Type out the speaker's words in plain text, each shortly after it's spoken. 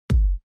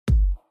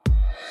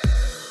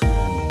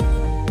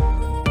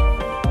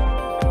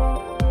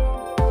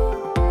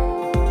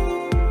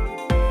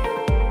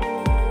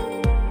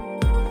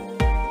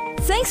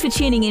Thanks for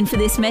tuning in for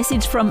this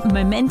message from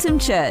Momentum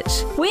Church.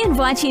 We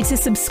invite you to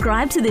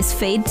subscribe to this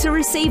feed to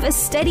receive a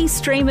steady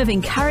stream of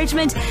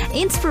encouragement,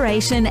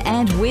 inspiration,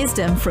 and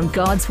wisdom from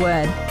God's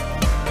Word.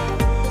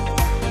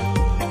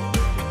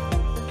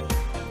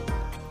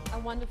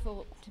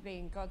 Wonderful to be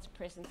in God's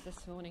presence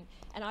this morning.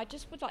 And I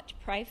just would like to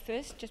pray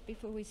first, just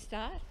before we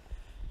start.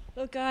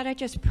 Lord God, I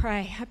just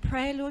pray. I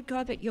pray, Lord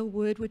God, that your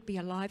word would be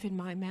alive in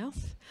my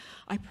mouth.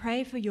 I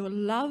pray for your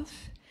love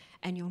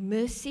and your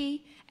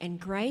mercy and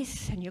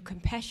grace and your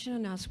compassion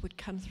on us would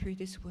come through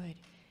this word.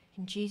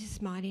 In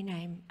Jesus' mighty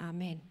name,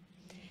 amen.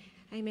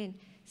 Amen.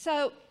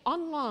 So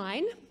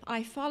online,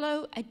 I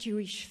follow a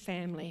Jewish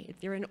family.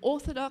 They're an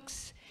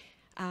Orthodox,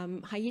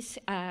 Hasidic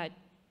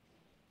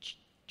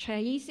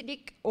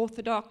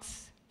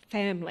Orthodox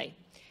family.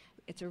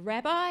 It's a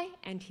rabbi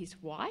and his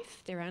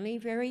wife. They're only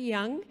very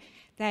young.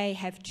 They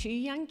have 2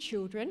 young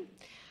children.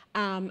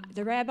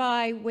 The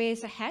rabbi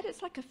wears a hat.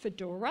 It's like a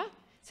fedora.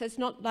 So it's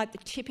not like the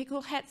typical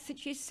hats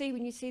that you see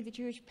when you see the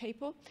Jewish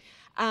people.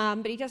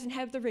 But he doesn't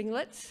have the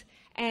ringlets.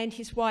 And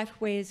his wife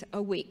wears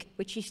a wig,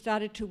 which she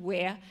started to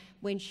wear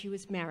when she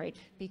was married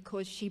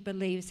because she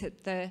believes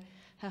that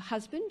her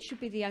husband should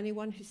be the only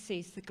one who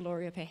sees the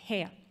glory of her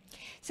hair.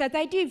 So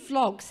they do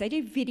vlogs, they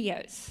do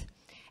videos.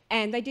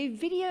 And they do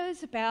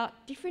videos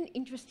about different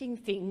interesting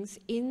things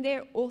in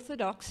their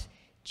Orthodox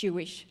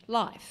Jewish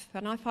life.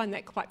 And I find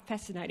that quite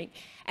fascinating.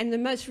 And the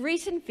most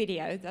recent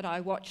video that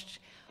I watched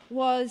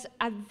was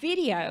a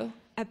video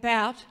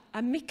about a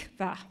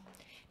mikvah.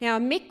 Now, a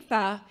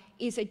mikvah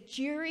is a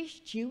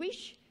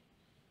Jewish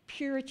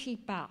purity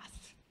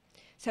bath.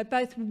 So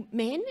both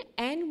men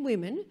and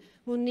women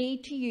will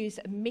need to use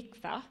a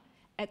mikvah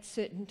at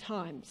certain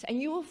times.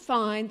 And you will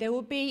find there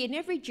will be in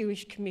every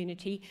Jewish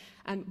community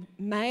a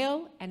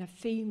male and a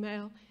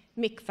female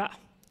mikvah.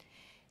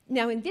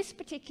 Now, in this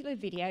particular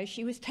video,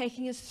 she was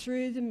taking us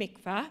through the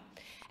mikvah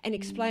and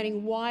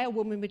explaining why a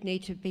woman would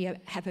need to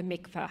have a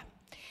mikvah.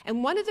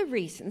 And one of the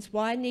reasons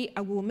why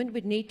a woman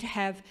would need to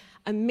have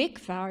a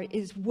mikvah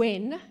is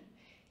when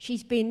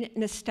she's been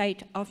in a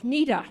state of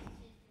nida.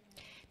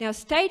 Now,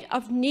 state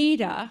of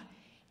nida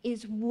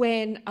is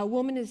when a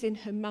woman is in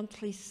her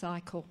monthly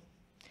cycle.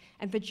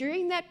 And for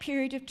during that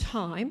period of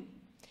time,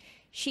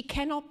 she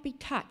cannot be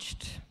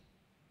touched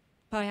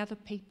by other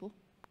people.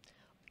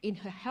 In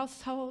her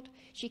household,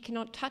 she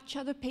cannot touch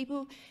other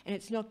people, and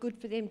it's not good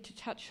for them to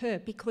touch her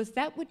because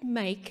that would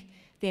make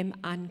them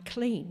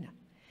unclean.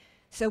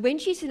 So when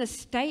she's in a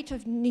state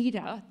of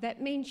nida,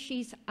 that means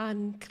she's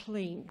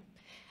unclean.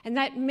 And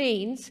that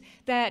means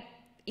that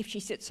if she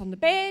sits on the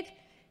bed,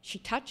 she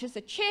touches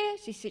a chair,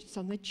 she sits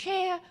on the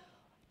chair,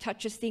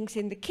 touches things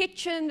in the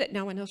kitchen that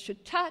no one else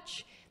should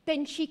touch,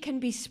 then she can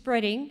be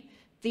spreading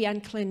the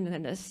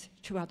uncleanliness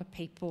to other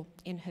people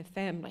in her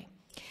family.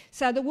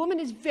 So the woman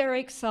is very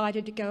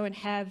excited to go and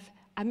have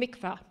a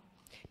mikvah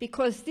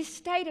because this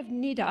state of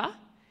nida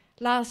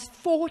lasts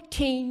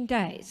 14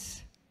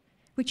 days,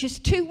 which is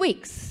 2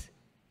 weeks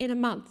in a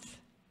month.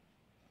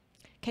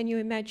 Can you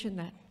imagine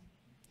that?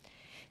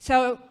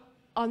 So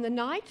on the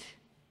night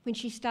when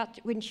she's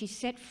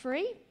set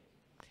free,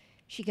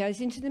 she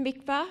goes into the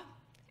mikvah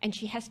and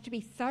she has to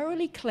be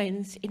thoroughly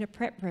cleansed in a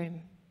prep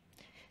room.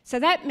 So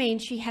that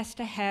means she has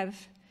to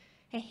have,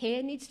 her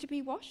hair needs to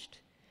be washed,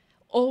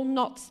 all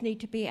knots need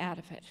to be out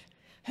of it.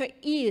 Her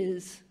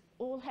ears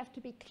all have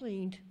to be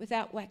cleaned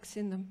without wax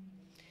in them.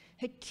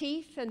 Her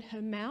teeth and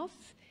her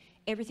mouth,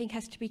 everything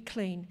has to be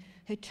clean.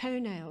 Her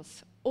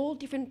toenails, all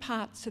different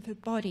parts of her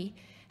body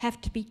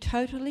have to be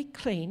totally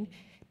clean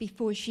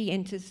before she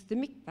enters the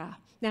mikvah.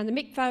 Now, the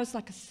mikvah is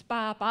like a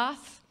spa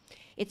bath.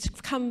 It's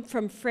come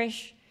from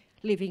fresh,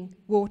 living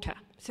water.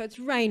 So it's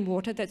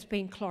rainwater that's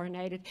been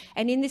chlorinated.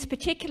 And in this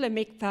particular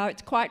mikvah,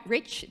 it's quite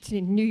rich. It's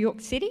in New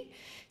York City.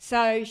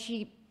 So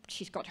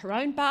she's got her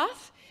own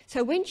bath.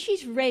 So when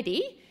she's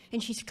ready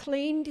and she's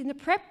cleaned in the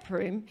prep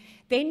room,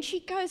 then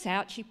she goes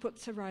out, she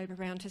puts a robe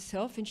around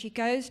herself and she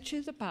goes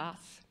to the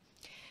bath.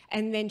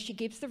 And then she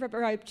gives the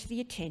robe to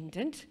the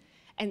attendant.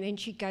 And then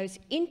she goes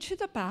into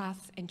the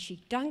bath and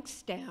she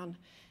dunks down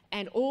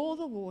and all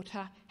the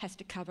water has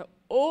to cover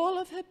all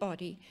of her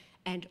body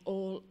and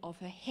all of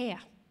her hair.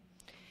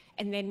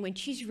 And then when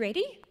she's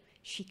ready,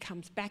 she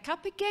comes back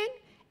up again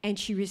and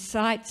she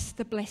recites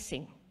the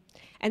blessing.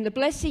 And the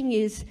blessing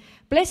is,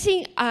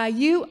 "Blessing are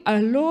you, O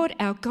Lord,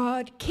 our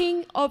God,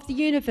 King of the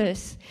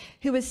universe,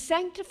 who has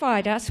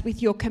sanctified us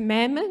with your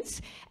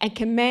commandments and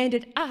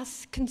commanded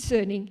us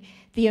concerning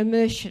the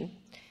immersion."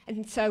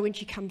 And so when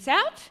she comes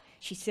out,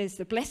 she says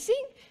the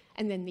blessing,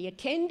 and then the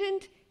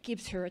attendant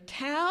gives her a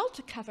towel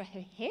to cover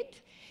her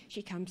head.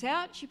 She comes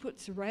out, she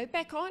puts the robe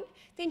back on,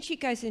 then she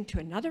goes into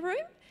another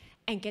room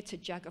and gets a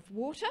jug of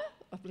water,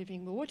 of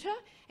living water,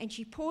 and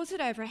she pours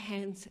it over her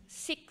hands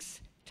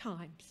 6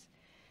 times.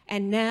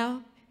 And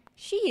now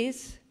she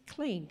is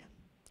clean,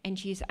 and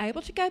she is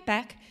able to go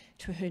back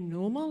to her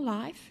normal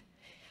life.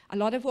 A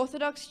lot of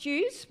Orthodox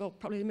Jews, well,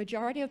 probably the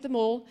majority of them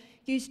all,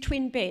 use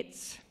twin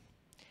beds.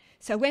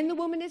 So when the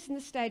woman is in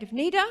the state of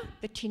nida,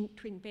 the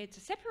twin beds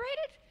are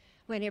separated.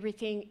 When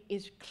everything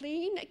is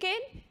clean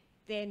again,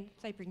 then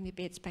they bring their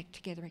beds back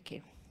together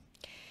again.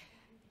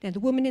 Now, the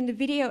woman in the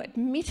video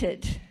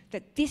admitted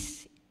that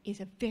this is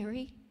a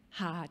very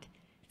hard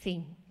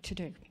thing to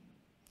do.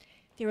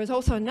 There is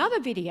also another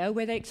video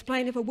where they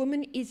explain if a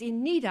woman is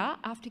in niddah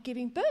after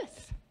giving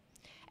birth,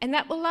 and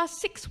that will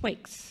last 6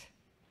 weeks.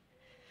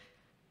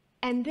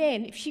 And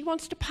then if she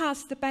wants to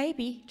pass the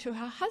baby to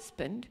her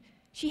husband,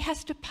 she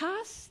has to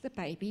pass the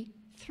baby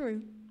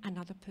through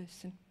another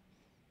person.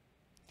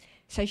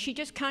 So she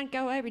just can't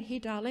go over and, here,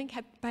 darling,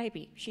 have the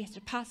baby. She has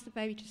to pass the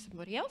baby to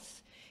somebody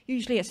else,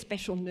 usually a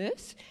special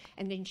nurse,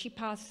 and then she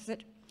passes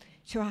it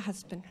to her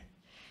husband.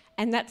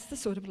 And that's the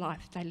sort of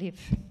life they live.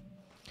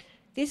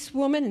 This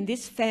woman and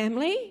this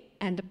family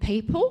and the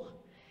people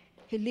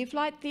who live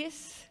like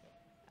this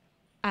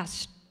are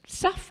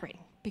suffering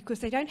because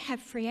they don't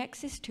have free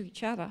access to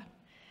each other,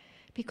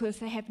 because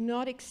they have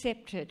not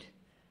accepted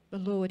the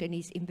Lord and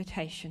his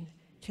invitation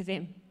to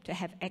them to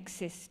have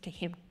access to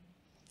him.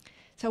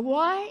 So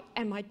why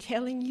am I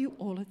telling you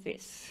all of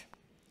this?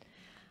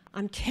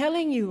 I'm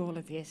telling you all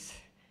of this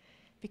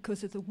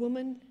because of the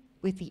woman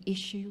with the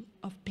issue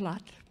of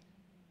blood.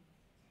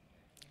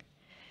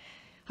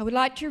 I would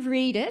like to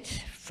read it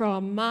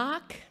from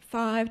Mark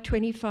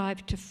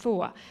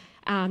 5:25-4.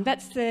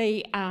 That's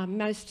the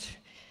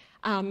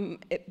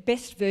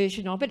best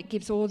version of it. It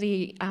gives all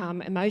the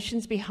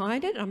emotions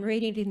behind it. I'm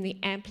reading it in the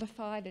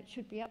Amplified. It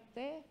should be up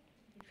there.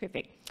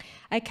 Perfect.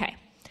 Okay.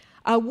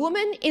 A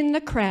woman in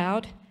the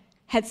crowd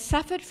had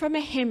suffered from a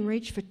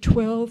hemorrhage for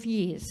 12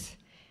 years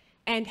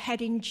and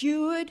had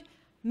endured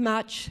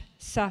much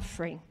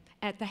suffering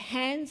at the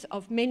hands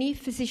of many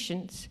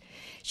physicians.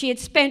 She had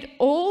spent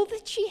all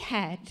that she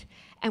had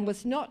and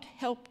was not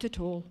helped at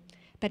all,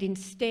 but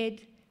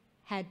instead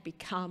had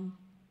become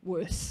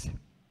worse.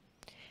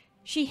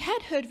 She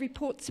had heard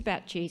reports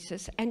about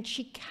Jesus, and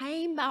she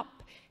came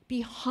up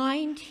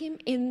behind him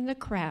in the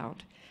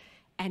crowd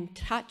and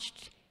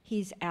touched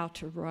his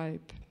outer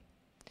robe.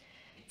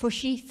 For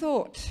she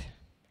thought,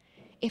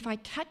 if I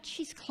touch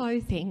his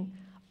clothing,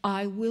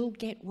 I will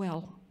get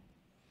well.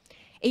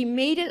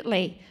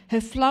 Immediately, her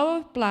flow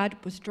of blood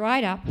was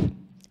dried up,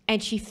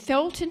 and she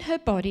felt in her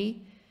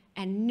body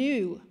and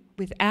knew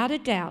without a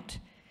doubt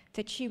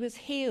that she was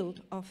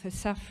healed of her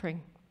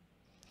suffering.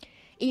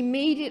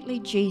 Immediately,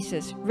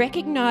 Jesus,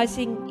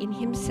 recognizing in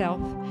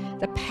himself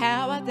the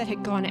power that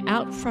had gone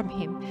out from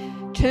him,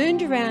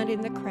 turned around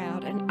in the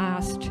crowd and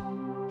asked,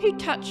 "Who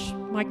touched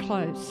my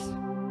clothes?"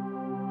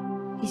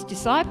 His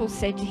disciples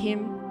said to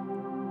him,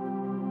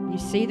 "You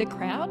see the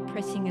crowd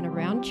pressing in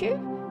around you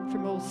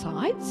from all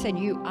sides, and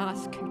you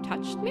ask, 'Who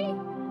touched me?'"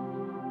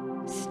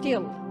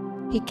 Still,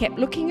 he kept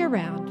looking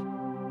around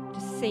to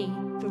see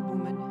the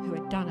woman who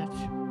had done it.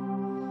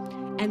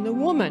 And the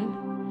woman,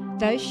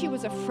 though she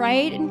was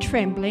afraid and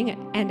trembling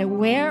and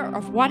aware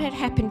of what had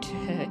happened to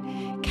her,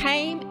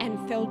 came and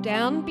fell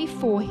down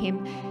before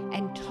him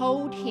and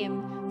told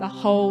him the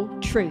whole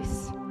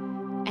truth.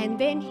 And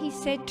then he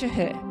said to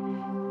her,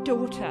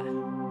 "Daughter,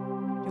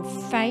 your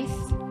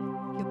faith,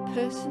 your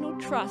personal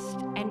trust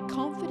and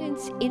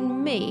confidence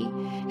in me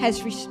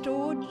has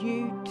restored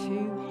you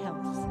to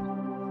health.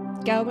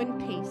 Go in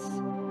peace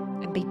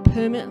and be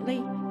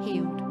permanently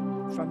healed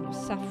from your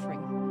suffering."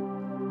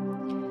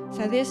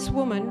 So this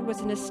woman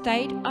was in a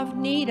state of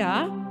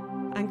niddah,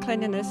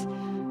 uncleanness,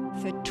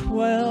 for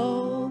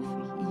 12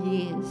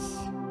 years.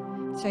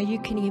 So you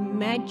can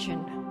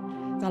imagine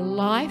the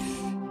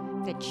life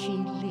that she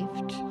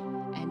lived,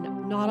 and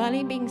not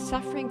only being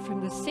suffering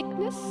from the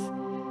sickness,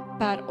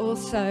 but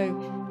also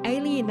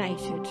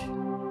alienated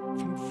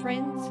from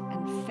friends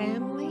and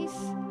families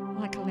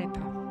like a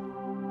leper.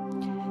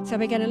 So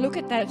we're going to look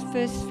at those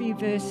first few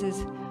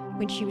verses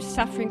when she was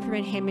suffering from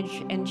a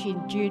hemorrhage and she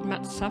endured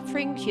much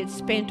suffering. She had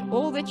spent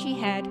all that she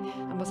had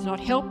and was not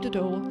helped at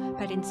all,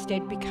 but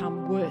instead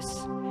become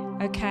worse.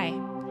 Okay,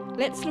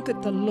 let's look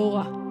at the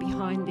law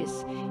behind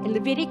this. In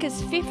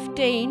Leviticus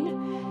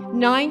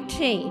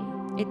 15:19,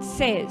 it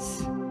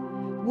says,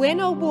 "When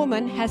a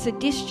woman has a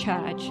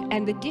discharge,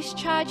 and the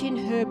discharge in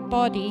her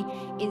body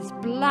is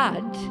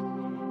blood,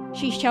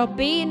 she shall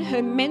be in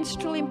her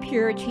menstrual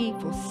impurity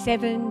for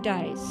 7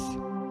 days.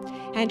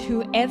 And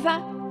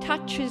whoever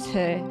touches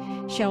her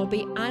shall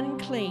be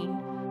unclean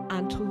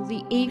until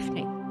the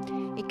evening."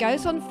 It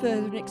goes on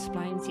further and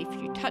explains, if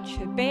you touch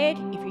her bed,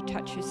 if you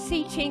touch her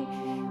seating,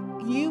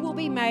 you will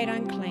be made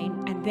unclean,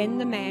 and then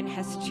the man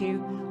has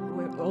to,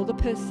 or the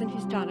person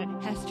who's done it,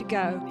 has to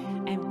go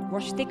and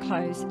wash their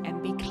clothes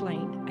and be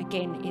clean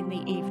again in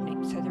the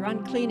evening. So they're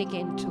unclean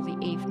again till the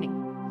evening.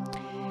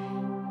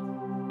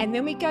 And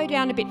then we go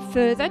down a bit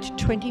further to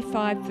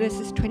 25,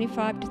 verses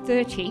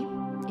 25-30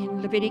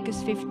 in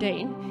Leviticus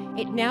 15.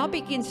 It now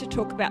begins to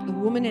talk about the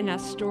woman in our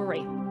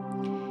story.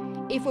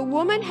 If a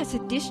woman has a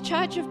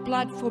discharge of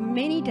blood for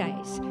many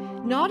days,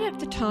 not at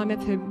the time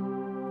of her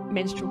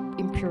menstrual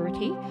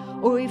impurity,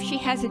 or if she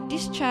has a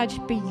discharge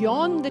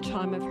beyond the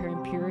time of her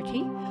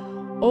impurity,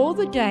 all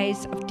the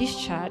days of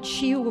discharge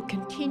she will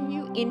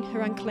continue in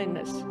her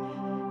uncleanness.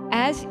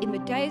 As in the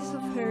days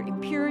of her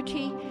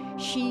impurity,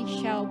 she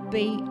shall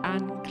be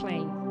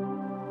unclean.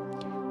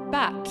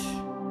 But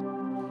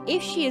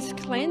if she is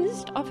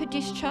cleansed of her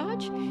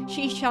discharge,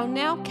 she shall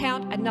now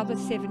count another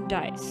 7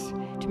 days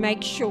to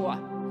make sure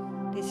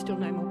there's still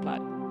no more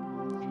blood.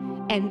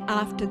 And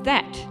after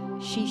that,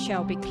 she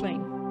shall be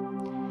clean.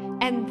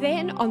 And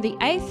then on the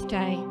 8th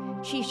day,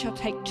 she shall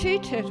take 2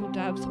 turtle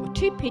doves or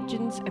 2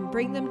 pigeons and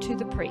bring them to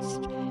the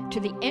priest, to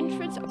the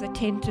entrance of the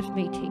tent of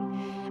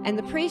meeting. And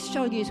the priest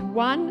shall use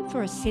one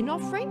for a sin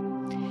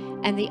offering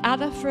and the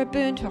other for a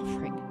burnt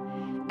offering.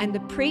 And the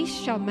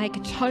priest shall make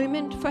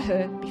atonement for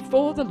her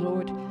before the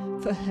Lord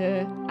for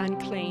her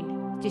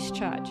unclean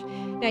discharge.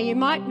 Now you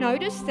might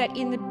notice that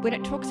when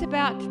it talks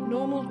about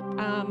normal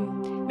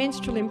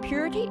menstrual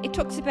impurity, it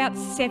talks about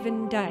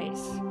 7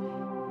 days,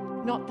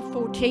 not the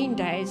 14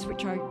 days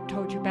which I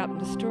told you about in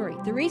the story.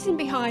 The reason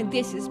behind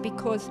this is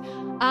because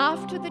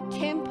after the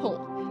temple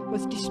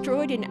was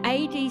destroyed in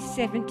AD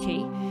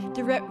 70,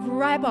 the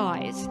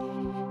rabbis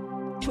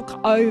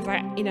took over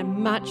in a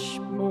much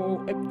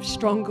more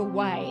stronger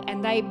way,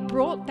 and they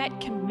brought that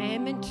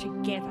commandment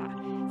together.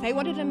 They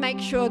wanted to make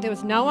sure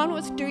no one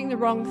was doing the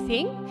wrong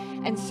thing,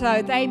 and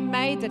so they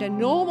made that a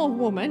normal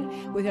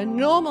woman with a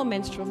normal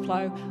menstrual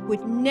flow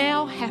would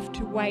now have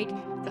to wait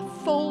the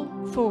full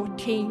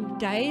 14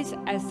 days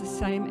as the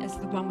same as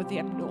the one with the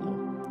abnormal.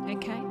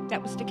 Okay,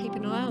 that was to keep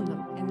an eye on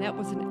them, and that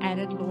was an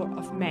added law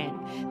of man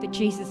that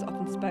Jesus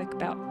often spoke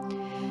about.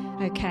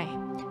 Okay,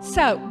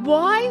 so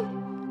why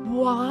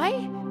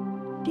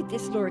did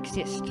this law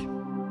exist?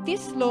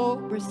 This law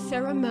was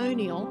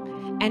ceremonial,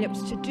 and it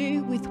was to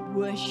do with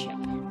worship.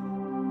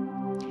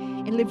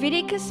 In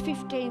Leviticus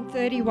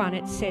 15:31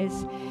 it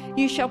says,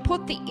 "You shall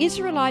put the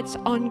Israelites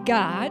on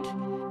guard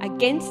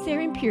against their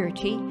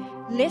impurity,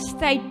 lest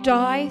they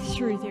die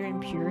through their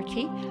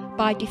impurity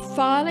by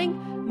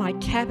defiling my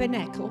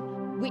tabernacle,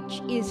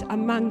 which is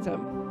among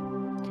them."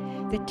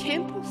 The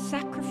temple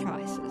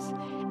sacrifices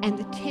and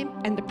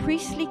the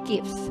priestly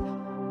gifts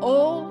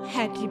all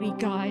had to be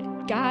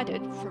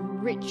guarded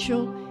from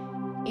ritual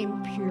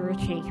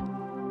impurity.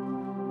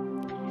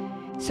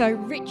 So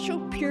ritual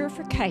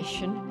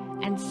purification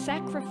and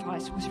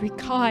sacrifice was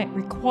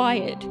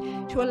required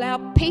to allow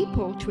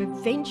people to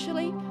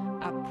eventually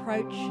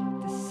approach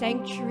the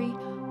sanctuary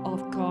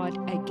of God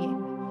again,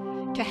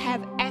 to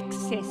have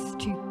access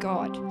to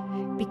God,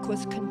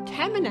 because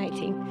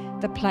contaminating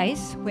the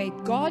place where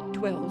God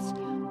dwells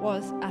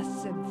was a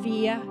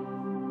severe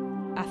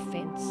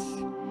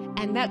offense.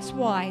 And that's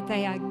why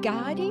they are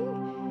guarding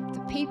the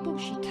people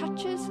she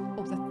touches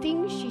or the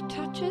things she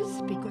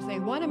touches, because they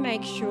want to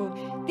make sure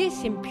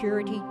this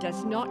impurity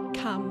does not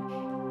come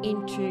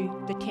into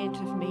the tent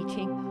of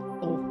meeting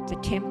or the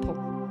temple.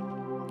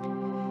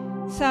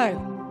 So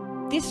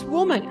this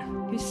woman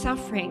who's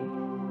suffering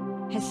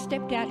has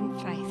stepped out in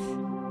faith,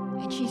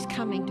 and she's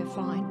coming to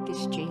find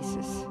this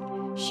Jesus.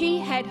 She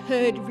had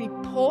heard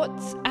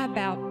reports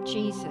about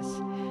Jesus.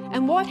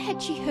 And what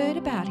had she heard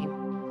about him?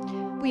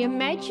 We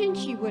imagine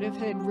she would have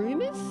heard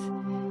rumors,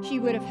 she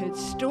would have heard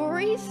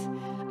stories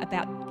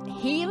about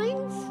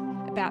healings,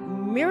 about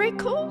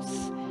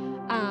miracles,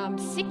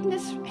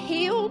 sickness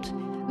healed,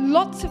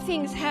 lots of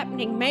things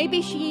happening.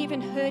 Maybe she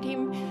even heard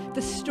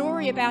the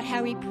story about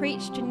how he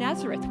preached in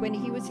Nazareth when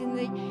he was in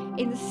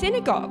the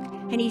synagogue,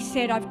 and he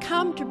said, "I've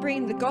come to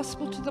bring the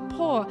gospel to the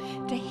poor,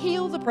 to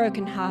heal the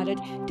brokenhearted,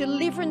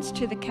 deliverance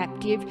to the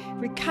captive,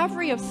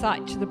 recovery of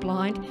sight to the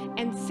blind,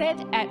 and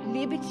set at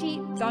liberty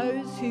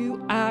those who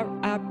are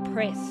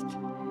oppressed."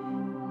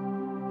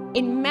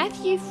 In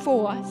Matthew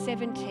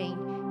 4:17,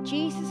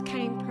 Jesus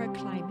came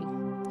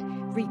proclaiming,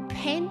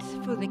 "Repent,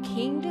 for the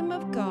kingdom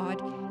of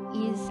God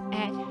is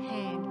at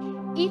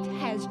hand. It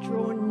has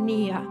drawn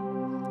near."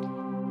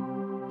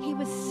 He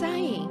was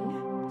saying,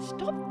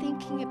 stop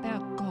thinking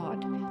about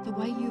God the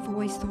way you've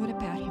always thought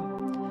about him.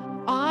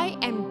 I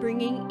am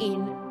bringing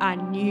in a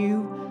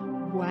new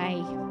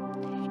way.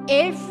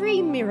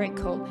 Every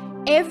miracle,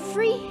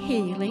 every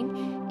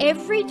healing,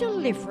 every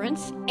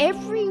deliverance,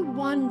 every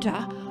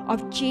wonder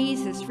of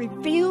Jesus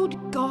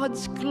revealed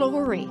God's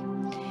glory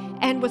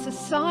and was a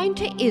sign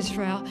to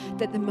Israel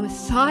that the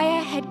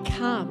Messiah had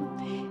come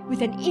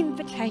with an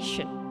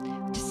invitation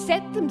to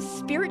set them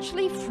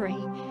spiritually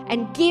free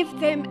and give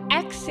them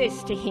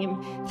access to him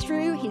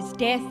through his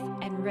death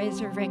and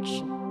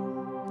resurrection.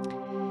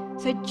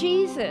 So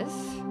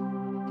Jesus,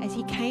 as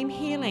he came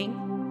healing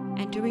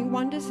and doing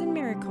wonders and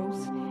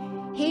miracles,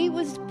 he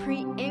was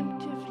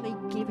preemptively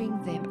giving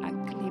them a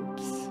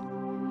glimpse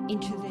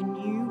into the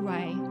new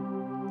way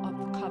of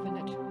the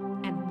covenant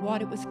and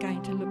what it was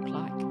going to look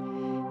like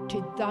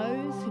to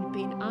those who'd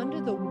been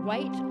under the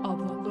weight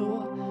of the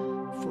law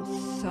for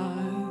so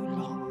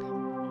long.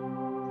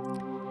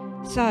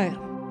 So,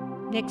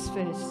 next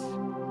verse.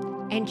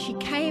 "And she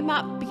came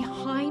up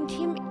behind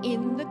him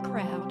in the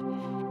crowd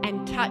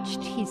and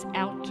touched his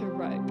outer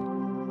robe."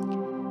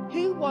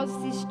 Who was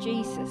this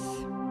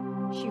Jesus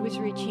she was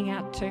reaching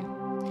out to?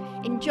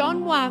 In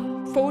John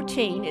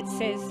 1:14 it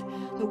says,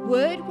 "The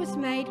Word was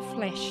made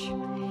flesh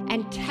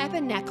and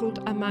tabernacled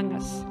among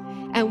us,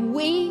 and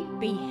we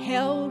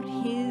beheld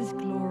his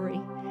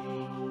glory.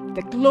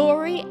 The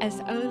glory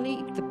as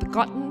only the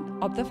begotten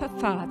of the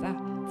Father,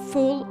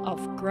 full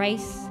of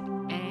grace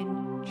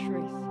and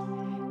truth.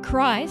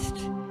 Christ,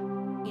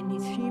 in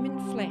his human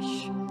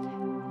flesh,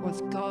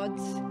 was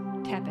God's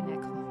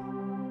tabernacle.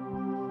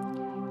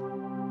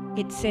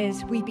 It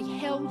says, we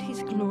beheld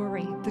his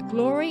glory, the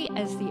glory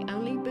as the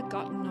only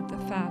begotten of the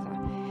Father.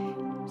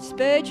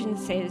 Spurgeon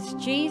says,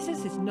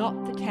 Jesus is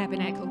not the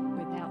tabernacle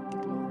without the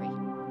glory.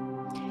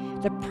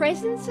 The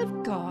presence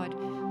of God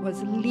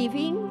was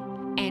living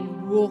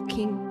and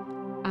walking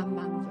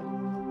among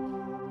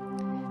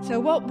them. So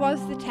what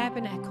was the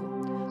tabernacle?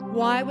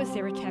 Why was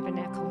there a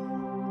tabernacle?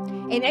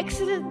 In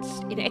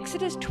Exodus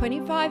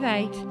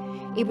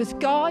 25:8, it was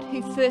God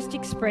who first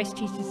expressed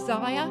his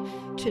desire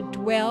to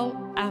dwell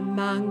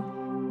among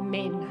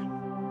men,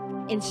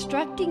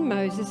 instructing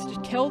Moses to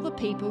tell the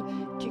people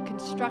to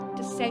construct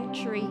a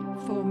sanctuary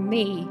for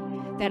me,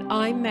 that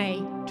I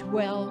may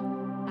dwell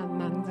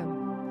among them.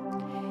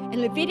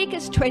 In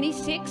Leviticus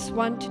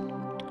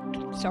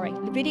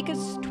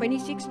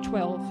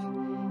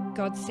 26:12,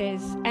 God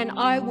says, and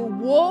I will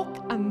walk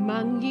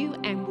among you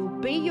and will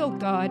be your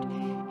God,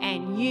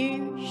 and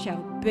you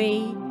shall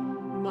be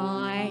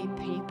my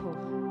people.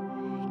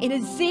 In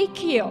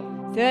Ezekiel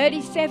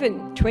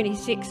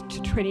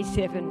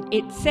 37:26-27,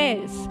 it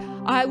says,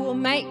 I will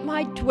make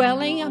my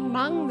dwelling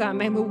among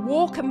them and will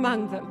walk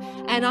among them,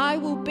 and I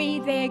will be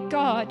their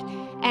God,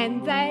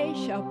 and they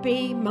shall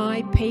be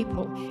my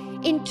people.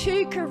 In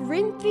 2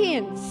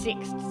 Corinthians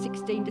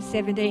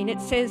 6:16-17, it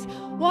says,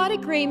 what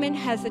agreement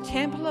has the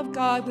temple of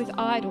God with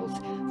idols?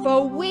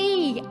 For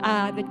we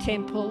are the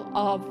temple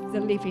of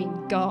the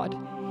living God.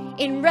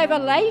 In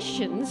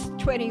Revelations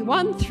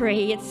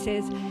 21:3, it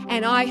says,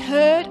 and I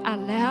heard a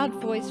loud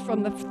voice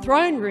from the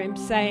throne room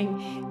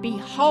saying,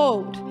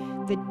 behold,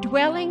 the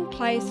dwelling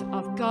place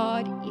of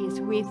God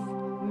is with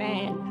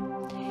man.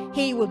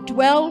 He will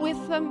dwell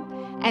with them,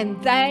 and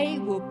they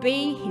will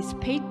be his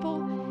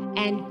people,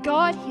 and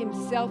God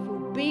himself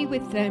will be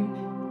with them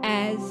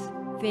as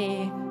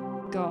their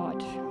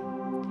God.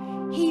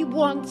 He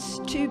wants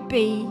to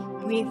be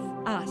with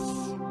us.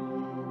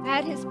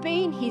 That has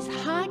been his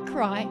heart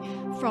cry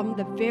from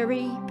the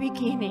very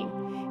beginning.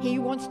 He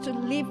wants to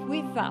live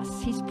with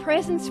us, his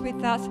presence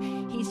with us,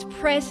 his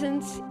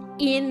presence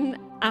in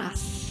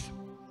us.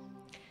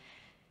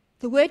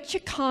 The word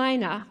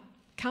Shekinah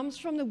comes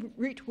from the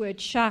root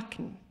word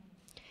shaken,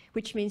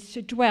 which means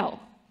to dwell,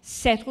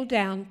 settle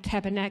down,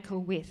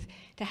 tabernacle with,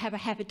 to have a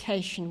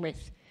habitation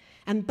with.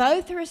 And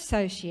both are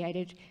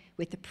associated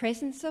with the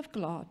presence of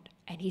God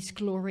and his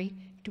glory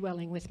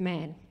dwelling with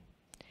man.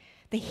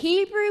 The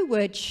Hebrew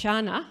word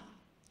shana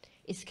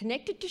is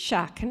connected to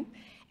shaken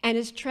and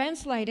is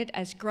translated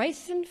as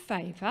grace and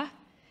favour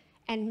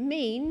and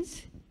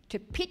means to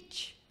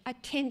pitch a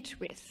tent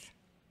with.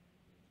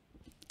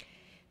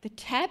 The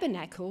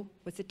tabernacle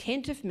was a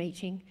tent of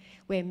meeting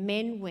where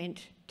men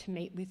went to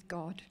meet with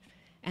God,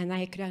 and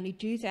they could only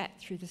do that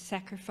through the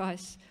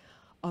sacrifice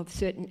of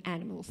certain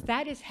animals.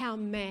 That is how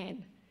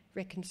man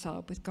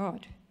reconciled with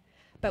God.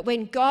 But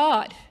when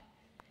God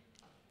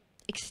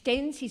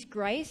extends his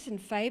grace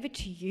and favour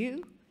to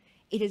you,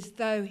 it is as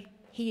though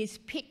he is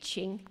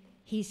pitching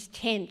his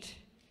tent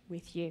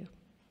with you.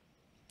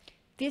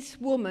 This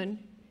woman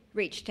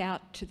reached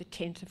out to the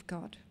tent of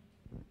God.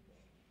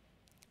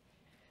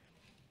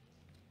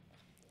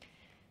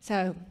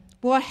 So,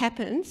 what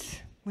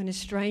happens when a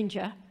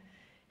stranger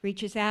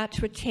reaches out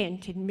to a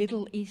tent in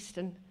Middle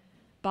Eastern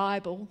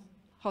Bible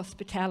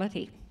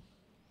hospitality?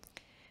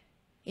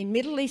 In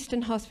Middle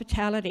Eastern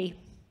hospitality,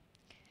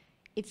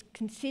 it's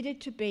considered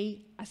to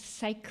be a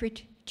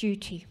sacred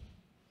duty,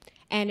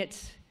 and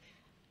it's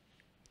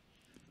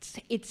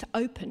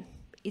open.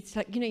 It's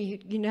like,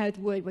 you know the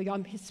word where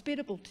I'm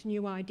hospitable to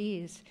new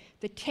ideas.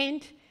 The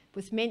tent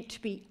was meant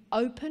to be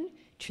open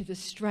to the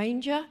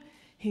stranger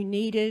who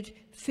needed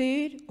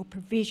food or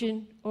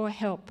provision or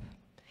help.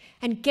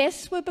 And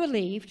guests were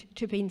believed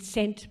to have been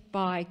sent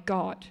by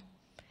God.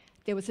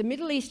 There was a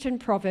Middle Eastern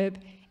proverb,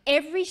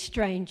 every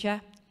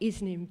stranger is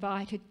an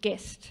invited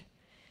guest.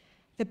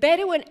 The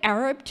Bedouin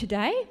Arab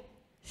today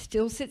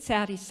still sits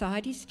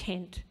outside his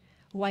tent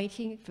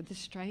waiting for the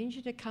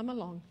stranger to come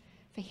along,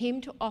 for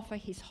him to offer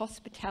his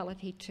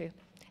hospitality to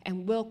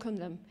and welcome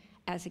them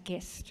as a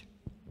guest.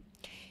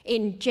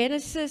 In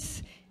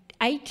Genesis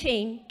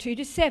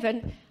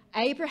 18:2-7,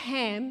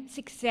 Abraham's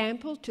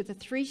example to the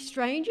three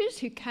strangers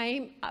who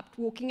came up,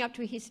 walking up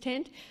to his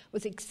tent,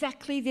 was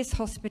exactly this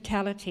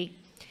hospitality.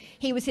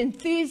 He was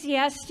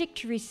enthusiastic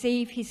to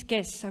receive his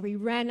guests, so he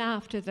ran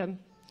after them.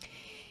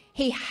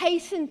 He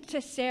hastened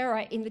to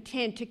Sarah in the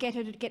tent to get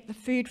her to get the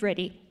food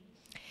ready.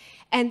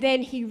 And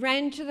then he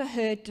ran to the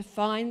herd to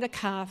find the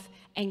calf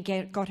and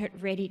got it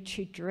ready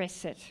to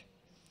dress it.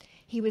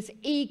 He was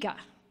eager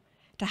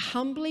to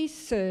humbly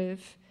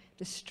serve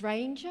the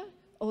stranger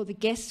or the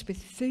guests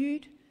with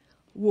food,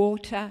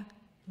 water,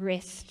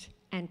 rest,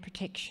 and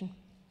protection.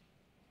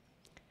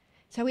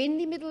 So in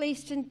the Middle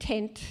Eastern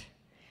tent,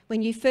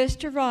 when you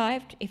first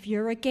arrived, if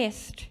you're a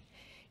guest,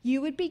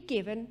 you would be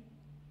given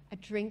a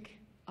drink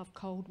of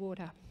cold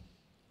water.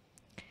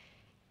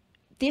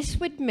 This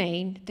would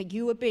mean that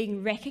you were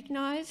being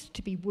recognised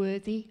to be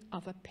worthy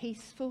of a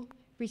peaceful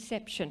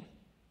reception.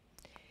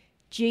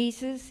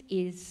 Jesus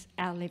is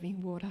our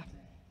living water.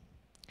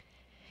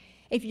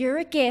 If you're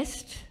a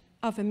guest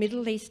of a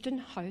Middle Eastern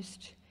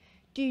host,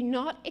 do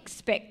not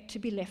expect to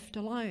be left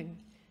alone.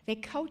 Their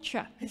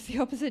culture is the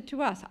opposite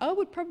to us. I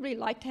would probably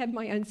like to have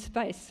my own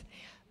space,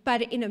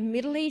 but in a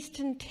Middle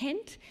Eastern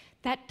tent,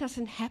 that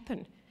doesn't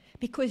happen.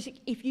 Because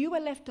if you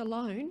were left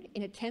alone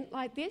in a tent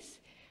like this,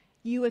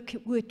 you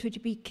were to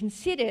be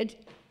considered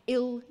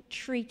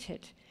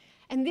ill-treated.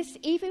 And this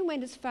even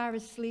went as far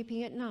as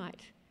sleeping at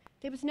night.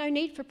 There was no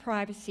need for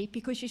privacy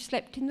because you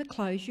slept in the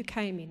clothes you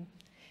came in.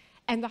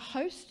 And the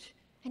host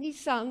and his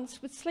sons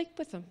would sleep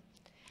with them.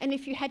 And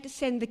if you had to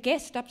send the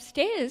guest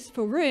upstairs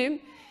for room,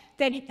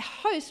 then the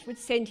host would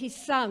send his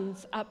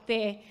sons up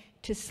there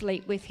to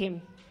sleep with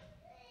him.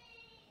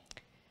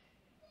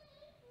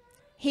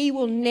 He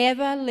will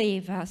never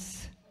leave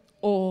us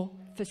or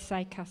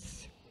forsake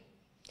us.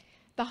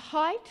 The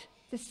height,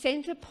 the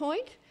centre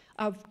point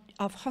of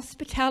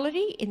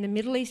hospitality in the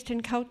Middle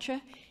Eastern culture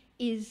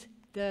is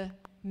the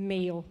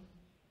meal.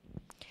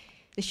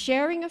 The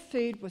sharing of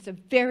food was a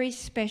very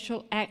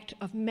special act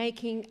of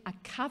making a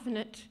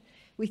covenant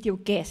with your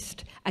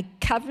guest, a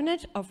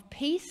covenant of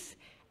peace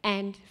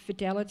and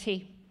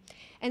fidelity.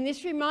 And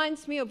this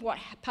reminds me of what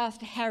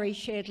Pastor Harry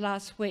shared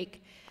last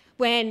week,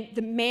 when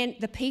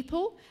the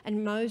people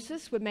and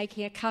Moses were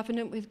making a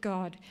covenant with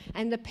God,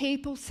 and the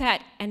people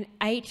sat and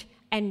ate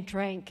and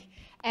drank,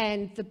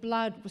 and the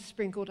blood was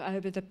sprinkled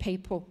over the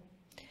people.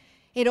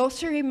 It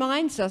also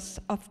reminds us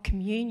of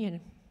communion.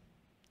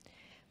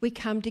 We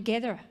come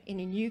together in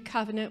a new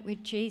covenant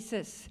with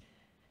Jesus.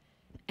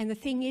 And the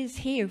thing is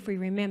here, if we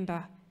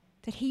remember,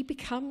 that he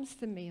becomes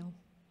the meal.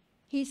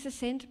 He's the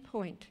centre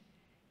point.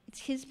 It's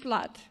his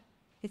blood,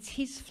 it's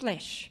his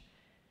flesh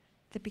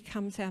that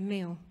becomes our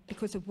meal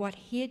because of what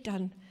he had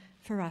done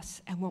for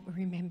us and what we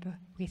remember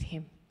with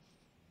him.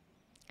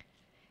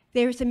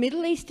 There is a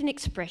Middle Eastern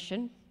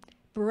expression,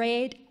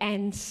 bread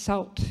and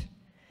salt.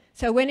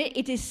 So when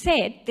it is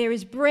said, there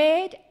is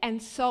bread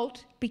and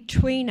salt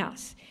between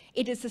us,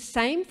 it is the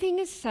same thing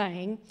as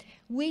saying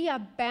we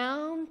are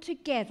bound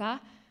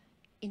together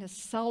in a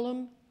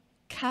solemn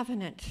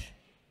covenant.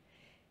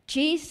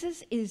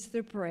 Jesus is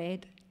the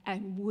bread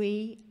and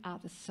we are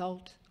the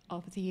salt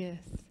of the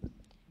earth.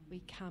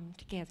 We come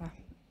together.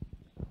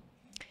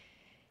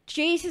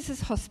 Jesus'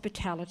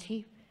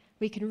 hospitality,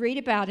 we can read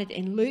about it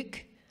in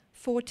Luke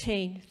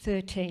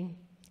 14:13.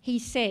 He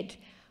said,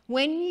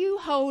 "When you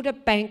hold a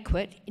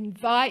banquet,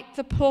 invite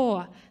the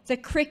poor, the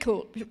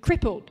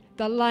crippled,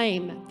 the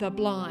lame, the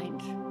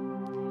blind."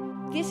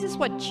 This is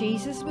what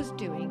Jesus was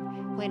doing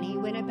when he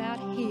went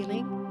about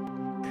healing,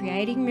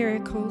 creating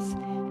miracles,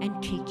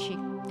 and teaching.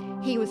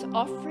 He was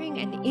offering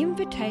an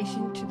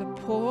invitation to the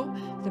poor,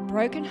 the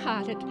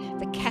brokenhearted,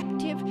 the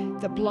captive,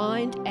 the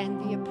blind,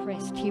 and the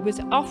oppressed. He was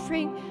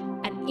offering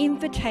an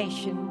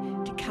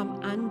invitation to come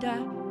under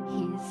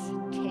his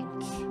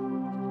tent.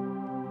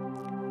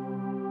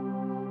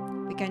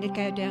 We're going to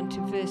go down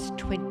to verse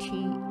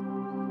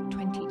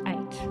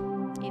 28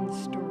 in the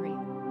story.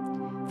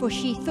 For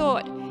she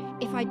thought,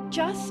 if I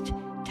just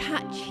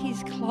touch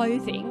his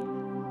clothing,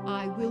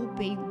 I will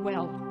be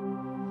well.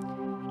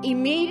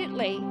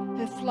 Immediately,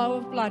 her flow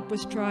of blood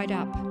was dried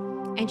up,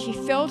 and she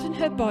felt in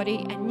her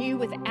body and knew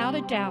without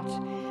a doubt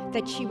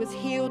that she was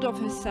healed of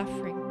her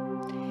suffering.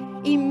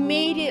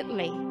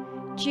 Immediately,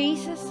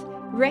 Jesus,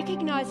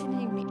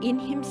 recognizing in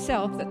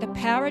himself that the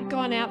power had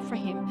gone out for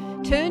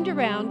him, turned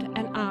around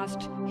and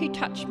asked, "Who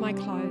touched my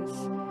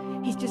clothes?"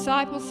 His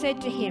disciples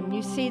said to him,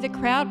 "You see the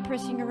crowd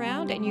pressing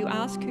around and you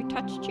ask who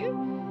touched you?"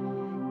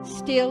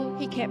 Still,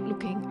 he kept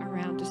looking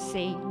around to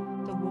see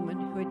the woman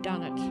who had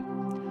done it.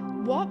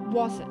 What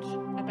was it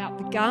about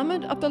the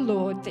garment of the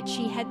Lord that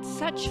she had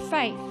such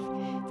faith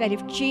that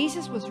if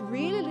Jesus was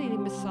really the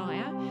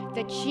Messiah,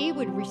 that she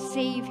would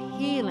receive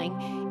healing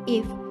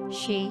if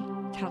she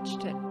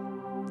touched it?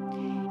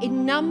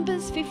 In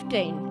Numbers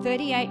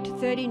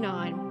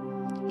 15:38-39,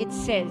 it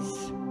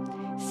says,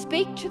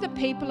 "Speak to the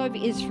people of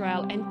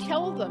Israel and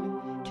tell them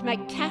to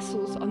make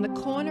tassels on the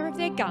corner of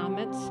their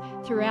garments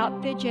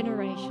throughout their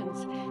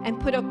generations, and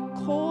put a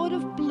cord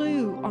of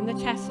blue on the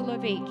tassel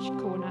of each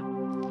corner.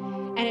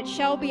 And it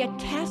shall be a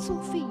tassel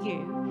for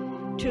you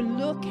to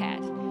look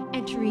at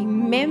and to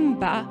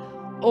remember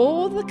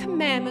all the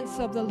commandments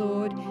of the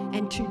Lord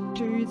and to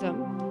do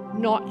them,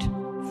 not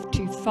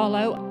to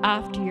follow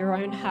after your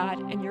own heart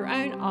and your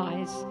own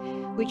eyes,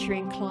 which are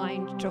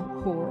inclined to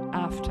whore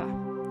after."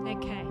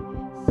 Okay,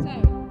 so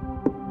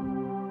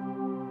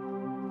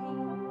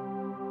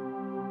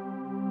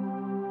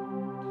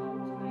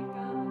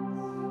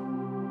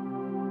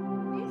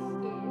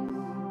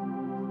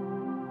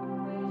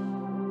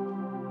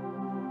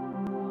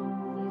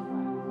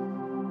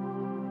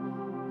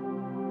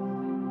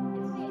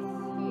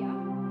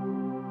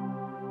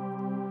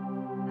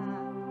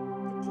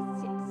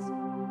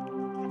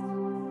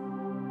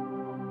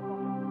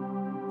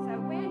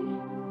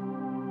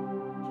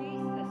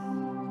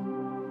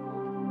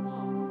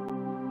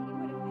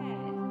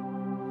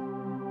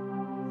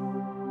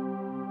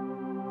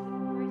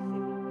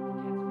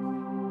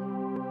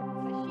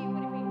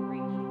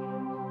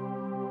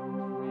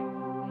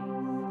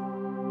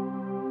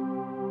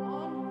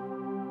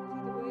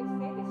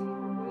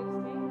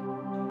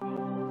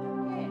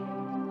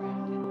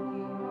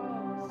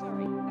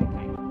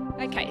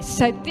Okay,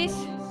 so this,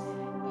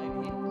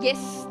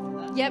 yes,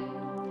 yep.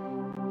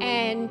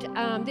 And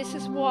this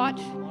is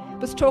what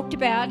was talked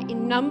about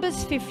in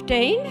Numbers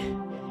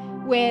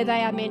 15, where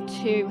they are meant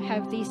to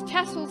have these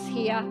tassels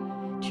here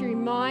to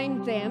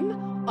remind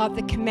them of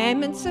the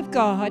commandments of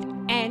God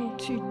and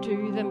to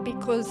do them,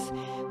 because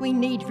we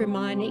need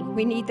reminding.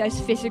 We need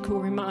those physical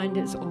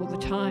reminders all the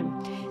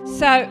time.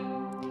 So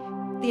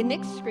the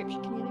next scripture,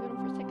 can you leave it on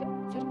for a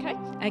second? Is that okay?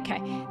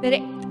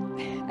 Okay.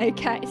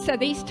 Okay, so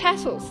these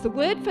tassels, the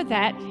word for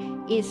that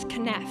is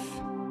kanaf,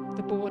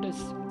 the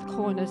borders, the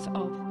corners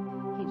of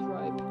his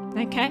robe.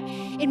 Okay?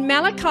 In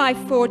Malachi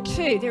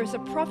 4:2, there is a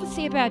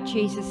prophecy about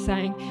Jesus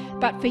saying,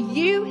 "But for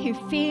you who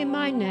fear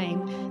my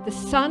name, the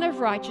Son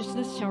of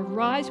Righteousness shall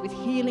rise with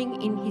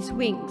healing in his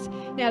wings."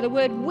 Now, the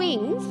word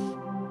wings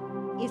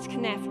is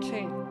kanaf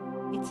too.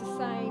 It's the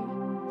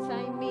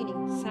same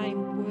meaning,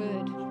 same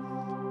word.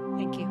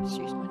 Thank you.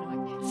 Excuse my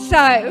note.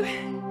 So,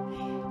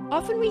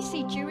 often we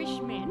see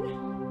Jewish men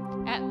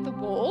at the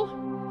wall,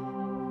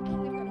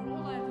 and they've got it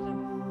all over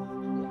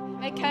them.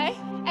 Okay?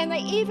 And they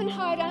even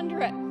hide under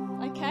it.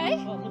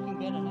 Okay? Oh, looking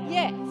better now.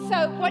 Yeah.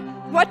 So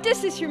what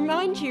does this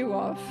remind you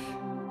of?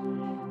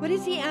 What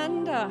is he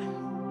under?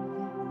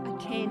 A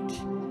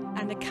tent.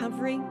 And the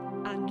covering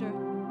under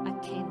a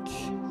tent.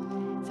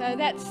 So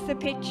that's the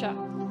picture.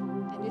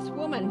 And this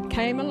woman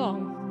came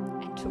along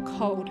and took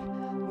hold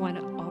one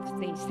of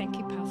these. Thank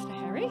you, Pastor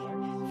Harry,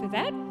 for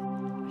that.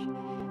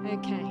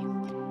 Okay.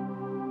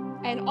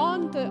 And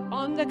on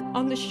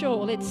the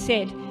shawl it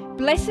said,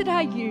 "Blessed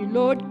are you,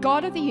 Lord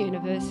God of the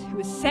universe, who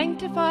has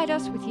sanctified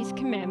us with his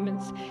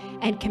commandments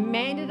and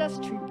commanded us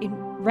to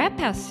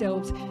wrap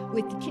ourselves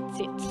with the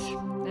tzitzits."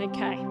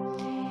 Okay.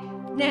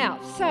 Now,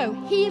 so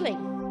healing.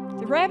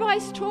 The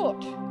rabbis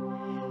taught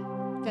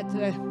that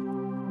the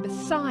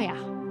Messiah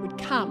would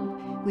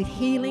come with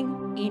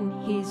healing in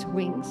his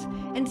wings.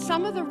 And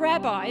some of the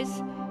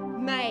rabbis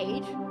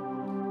made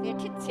their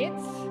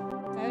tzitzits,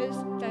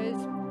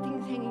 those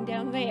things hanging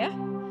down there,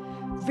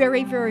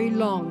 very, very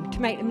long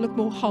to make them look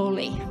more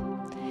holy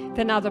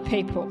than other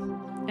people.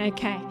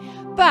 Okay.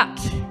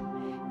 But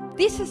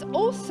this is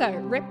also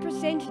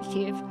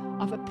representative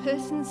of a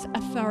person's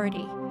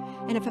authority.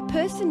 And if a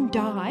person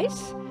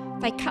dies,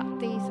 they cut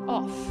these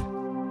off.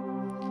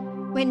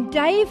 When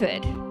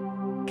David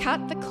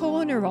cut the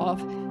corner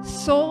of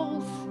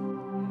Saul's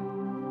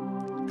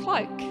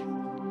cloak,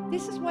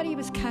 this is what he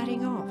was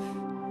cutting off.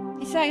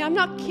 He's saying, "I'm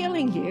not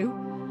killing you,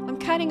 I'm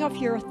cutting off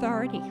your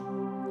authority."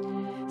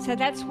 So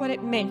that's what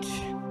it meant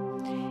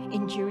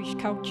in Jewish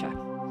culture.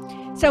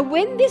 So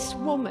when this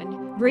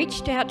woman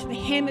reached out to the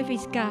hem of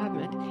his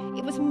garment,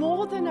 it was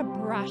more than a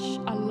brush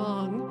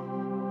along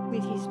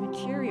with his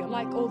material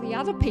like all the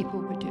other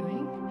people were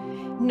doing.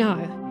 No,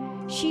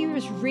 she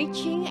was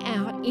reaching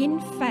out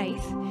in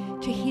faith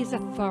to his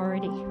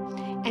authority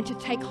and to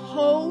take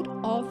hold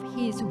of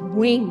his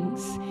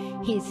wings,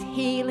 his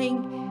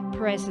healing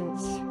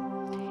presence.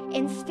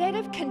 Instead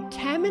of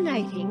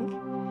contaminating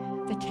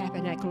the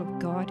tabernacle of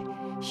God,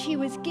 she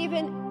was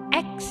given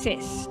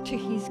access to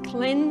his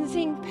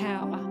cleansing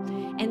power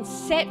and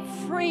set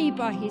free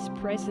by his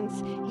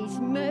presence. His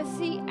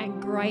mercy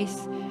and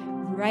grace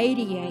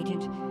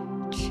radiated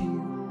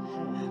to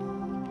her.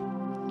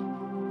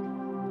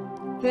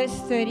 Verse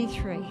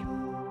 33.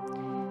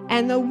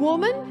 And the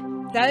woman,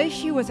 though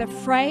she was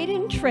afraid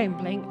and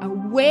trembling,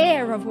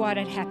 aware of what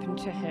had happened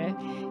to her,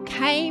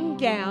 came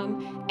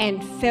down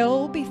and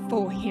fell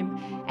before him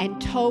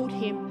and told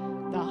him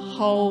the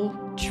whole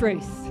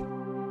truth.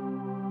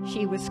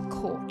 She was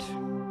caught.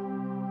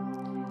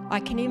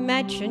 I can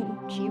imagine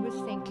she was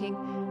thinking,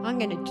 "I'm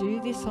going to do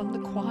this on the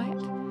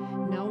quiet.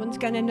 No one's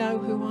going to know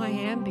who I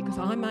am because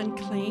I'm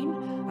unclean.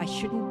 I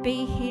shouldn't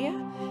be here.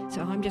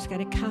 So I'm just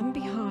going to come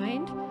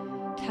behind,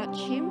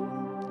 touch him,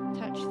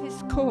 touch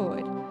this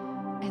cord,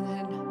 and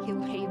then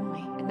he'll heal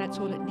me." And that's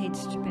all it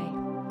needs to be.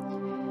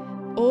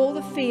 All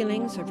the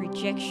feelings of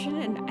rejection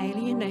and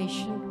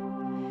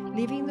alienation,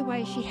 living the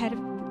way she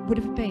would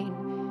have been,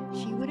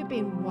 she would have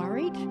been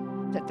worried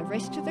that the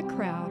rest of the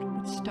crowd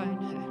would stone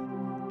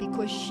her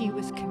because she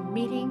was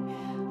committing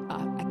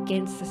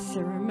against the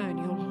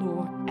ceremonial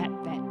law at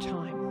that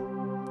time.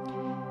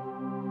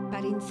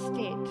 But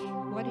instead,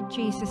 what did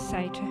Jesus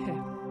say to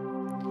her?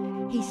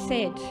 He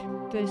said,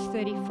 verse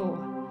 34,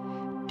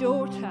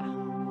 "Daughter,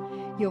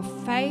 your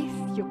faith,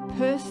 your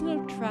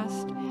personal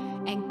trust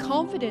and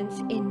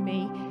confidence in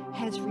me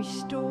has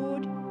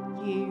restored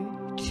you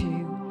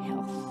to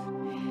health.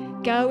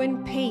 Go in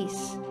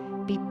peace,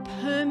 be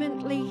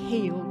permanently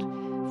healed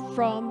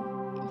from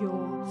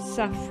your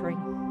suffering."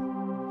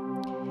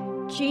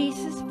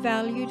 Jesus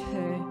valued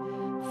her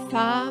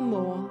far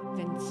more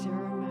than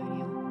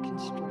ceremonial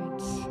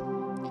constraints.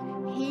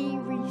 He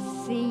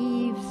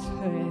receives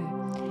her.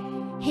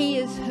 He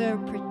is her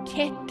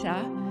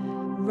protector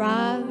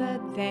rather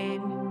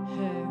than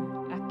her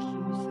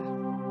accuser.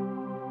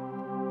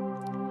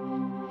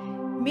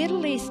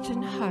 Middle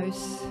Eastern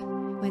hosts,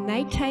 when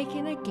they take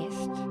in a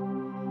guest,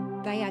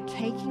 they are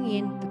taking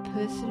in the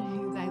person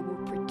who they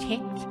will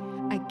protect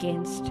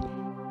against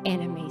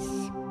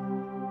enemies.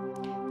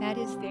 That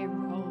is their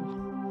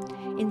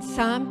role. In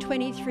Psalm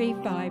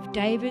 23:5,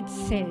 David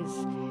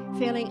says,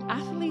 feeling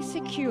utterly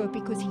secure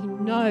because he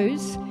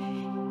knows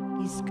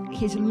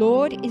his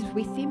Lord is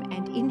with him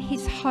and in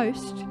his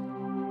host,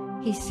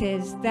 he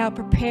says, "Thou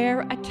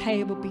prepare a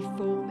table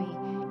before me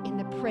in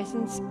the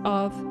presence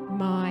of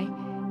my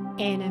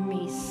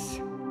enemies."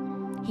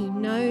 He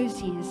knows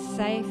he is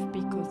safe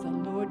because the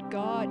Lord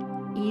God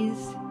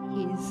is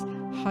his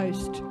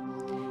host.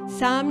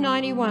 Psalm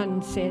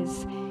 91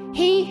 says,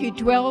 "He who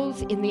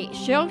dwells in the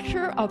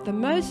shelter of the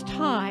Most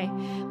High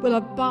will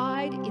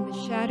abide in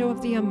the shadow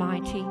of the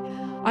Almighty.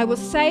 I will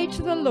say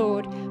to the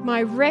Lord,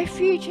 my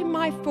refuge and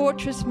my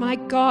fortress, my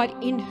God,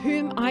 in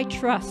whom I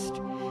trust.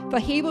 For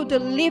he will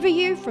deliver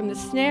you from the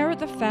snare of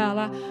the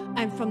fowler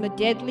and from the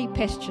deadly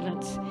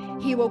pestilence.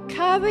 He will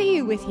cover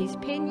you with his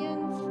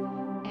pinions,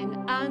 and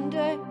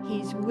under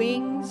his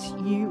wings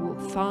you will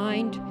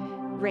find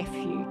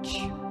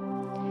refuge."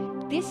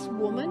 This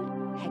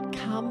woman had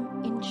come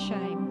in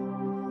shame.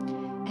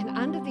 And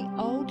under the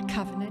old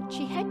covenant,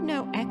 she had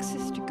no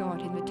access to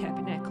God in the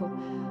tabernacle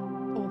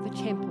or the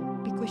temple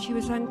because she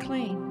was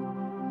unclean.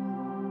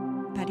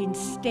 But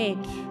instead,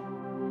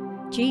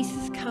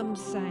 Jesus comes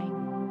saying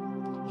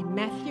in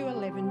Matthew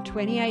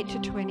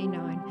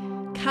 11:28-29,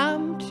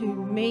 "Come to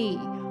me,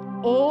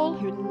 all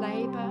who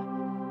labour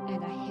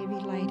and are heavy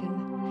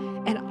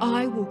laden, and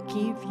I will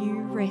give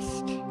you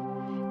rest.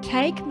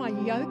 Take my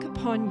yoke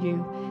upon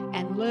you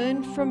and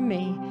learn from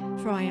me,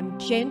 for I am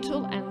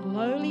gentle and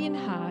lowly in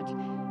heart,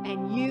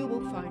 and you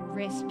will find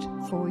rest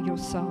for your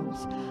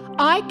souls."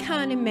 I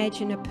can't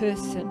imagine a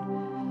person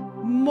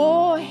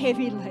more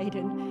heavy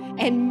laden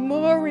and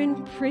more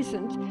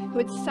imprisoned who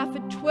had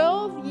suffered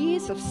 12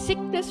 years of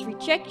sickness,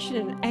 rejection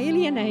and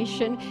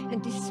alienation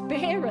and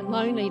despair and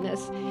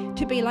loneliness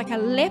to be like a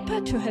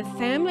leper to her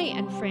family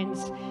and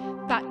friends.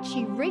 But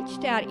she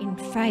reached out in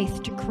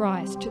faith to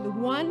Christ, to the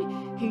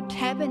one who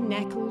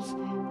tabernacles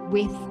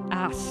with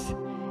us,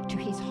 to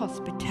his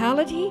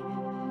hospitality,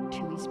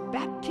 to his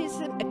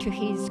baptism, to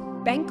his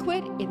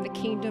banquet in the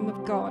kingdom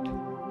of God.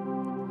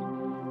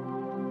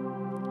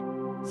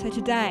 So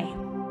today,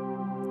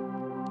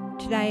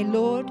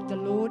 Lord, the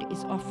Lord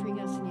is offering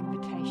us an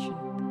invitation,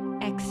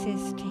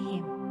 access to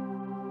him.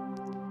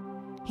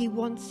 He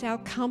wants our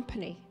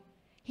company.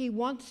 He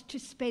wants to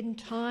spend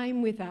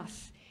time with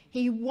us.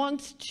 He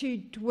wants to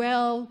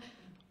dwell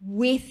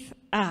with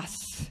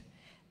us.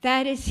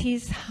 That is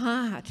his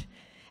heart.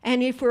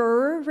 And if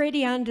we're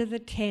already under the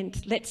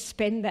tent, let's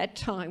spend that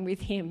time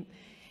with him.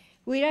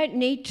 We don't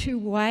need to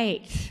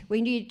wait.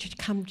 We need to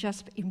come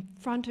just in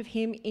front of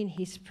him in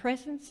his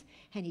presence,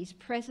 and his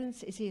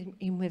presence is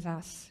in with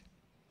us.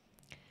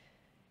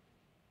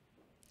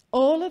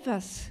 All of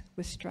us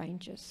were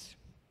strangers,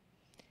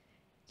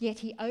 yet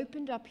he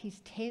opened up his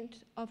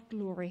tent of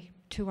glory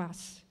to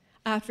us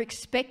after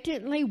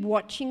expectantly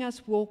watching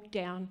us walk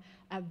down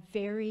a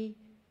very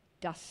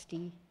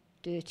dusty,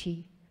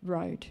 dirty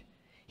road.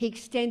 He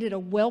extended a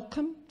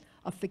welcome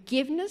of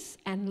forgiveness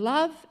and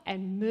love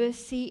and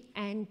mercy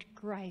and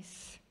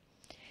grace.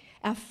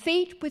 Our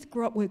feet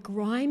were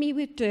grimy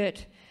with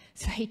dirt,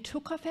 so he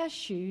took off our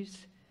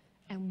shoes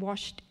and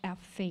washed our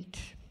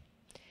feet.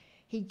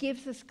 He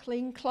gives us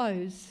clean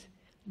clothes,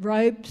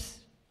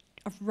 robes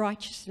of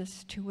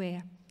righteousness to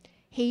wear.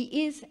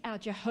 He is our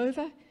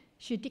Jehovah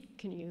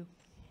Shidkenu.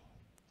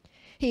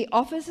 He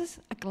offers us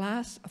a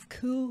glass of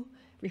cool,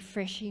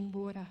 refreshing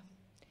water.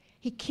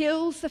 He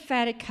kills the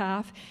fatted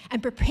calf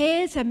and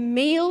prepares a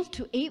meal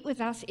to eat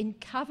with us in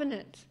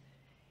covenant.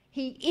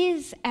 He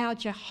is our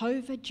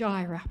Jehovah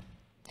Jireh.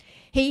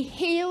 He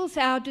heals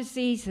our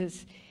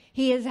diseases.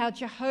 He is our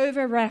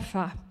Jehovah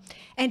Rapha.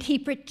 And he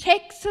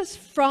protects us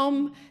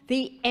from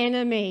the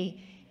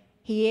enemy.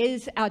 He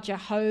is our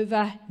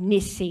Jehovah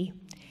Nissi.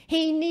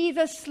 He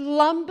neither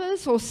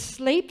slumbers or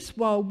sleeps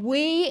while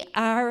we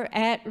are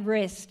at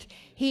rest.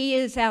 He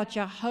is our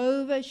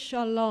Jehovah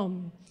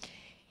Shalom.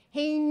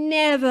 He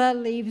never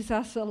leaves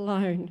us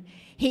alone.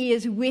 He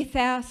is with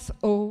us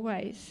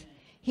always.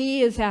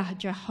 He is our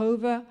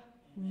Jehovah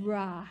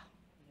Ra.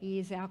 He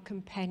is our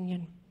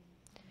companion.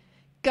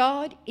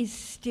 God is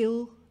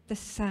still the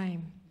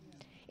same.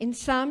 In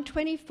Psalm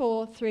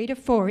 24,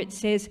 3-4, it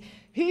says,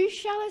 "Who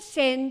shall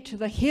ascend to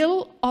the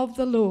hill of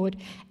the Lord,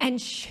 and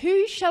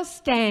who shall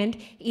stand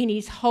in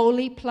his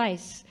holy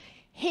place?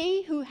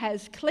 He who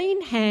has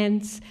clean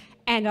hands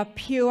and a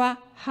pure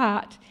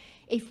heart."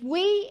 If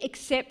we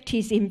accept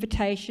his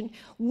invitation,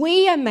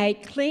 we are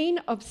made clean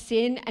of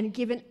sin and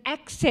given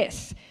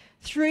access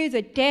through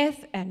the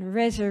death and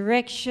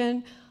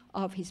resurrection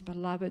of his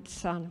beloved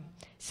Son,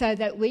 so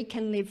that we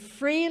can live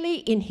freely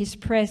in his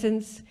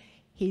presence,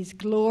 his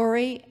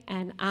glory,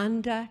 and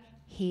under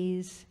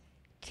his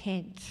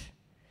tent.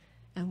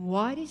 And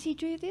why does he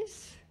do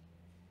this?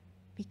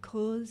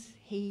 Because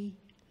he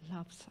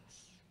loves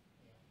us.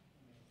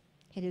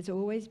 It has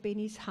always been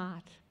his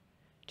heart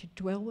to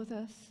dwell with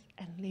us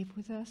and live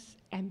with us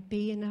and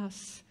be in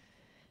us.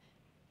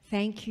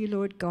 Thank you,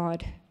 Lord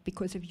God,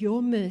 because of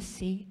your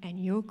mercy and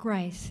your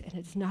grace, and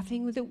it's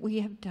nothing that we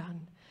have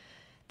done,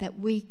 that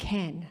we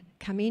can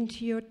come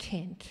into your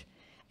tent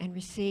and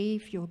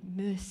receive your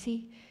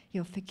mercy,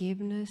 your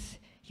forgiveness,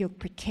 your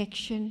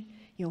protection,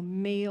 your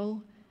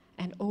meal,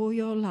 and all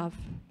your love.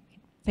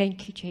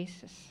 Thank you,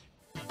 Jesus.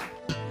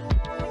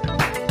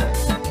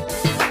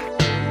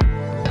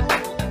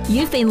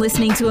 You've been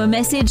listening to a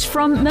message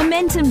from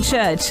Momentum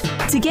Church.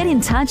 To get in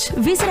touch,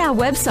 visit our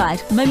website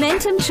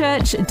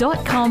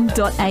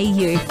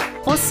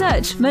momentumchurch.com.au or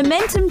search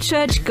Momentum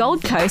Church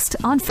Gold Coast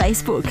on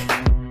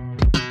Facebook.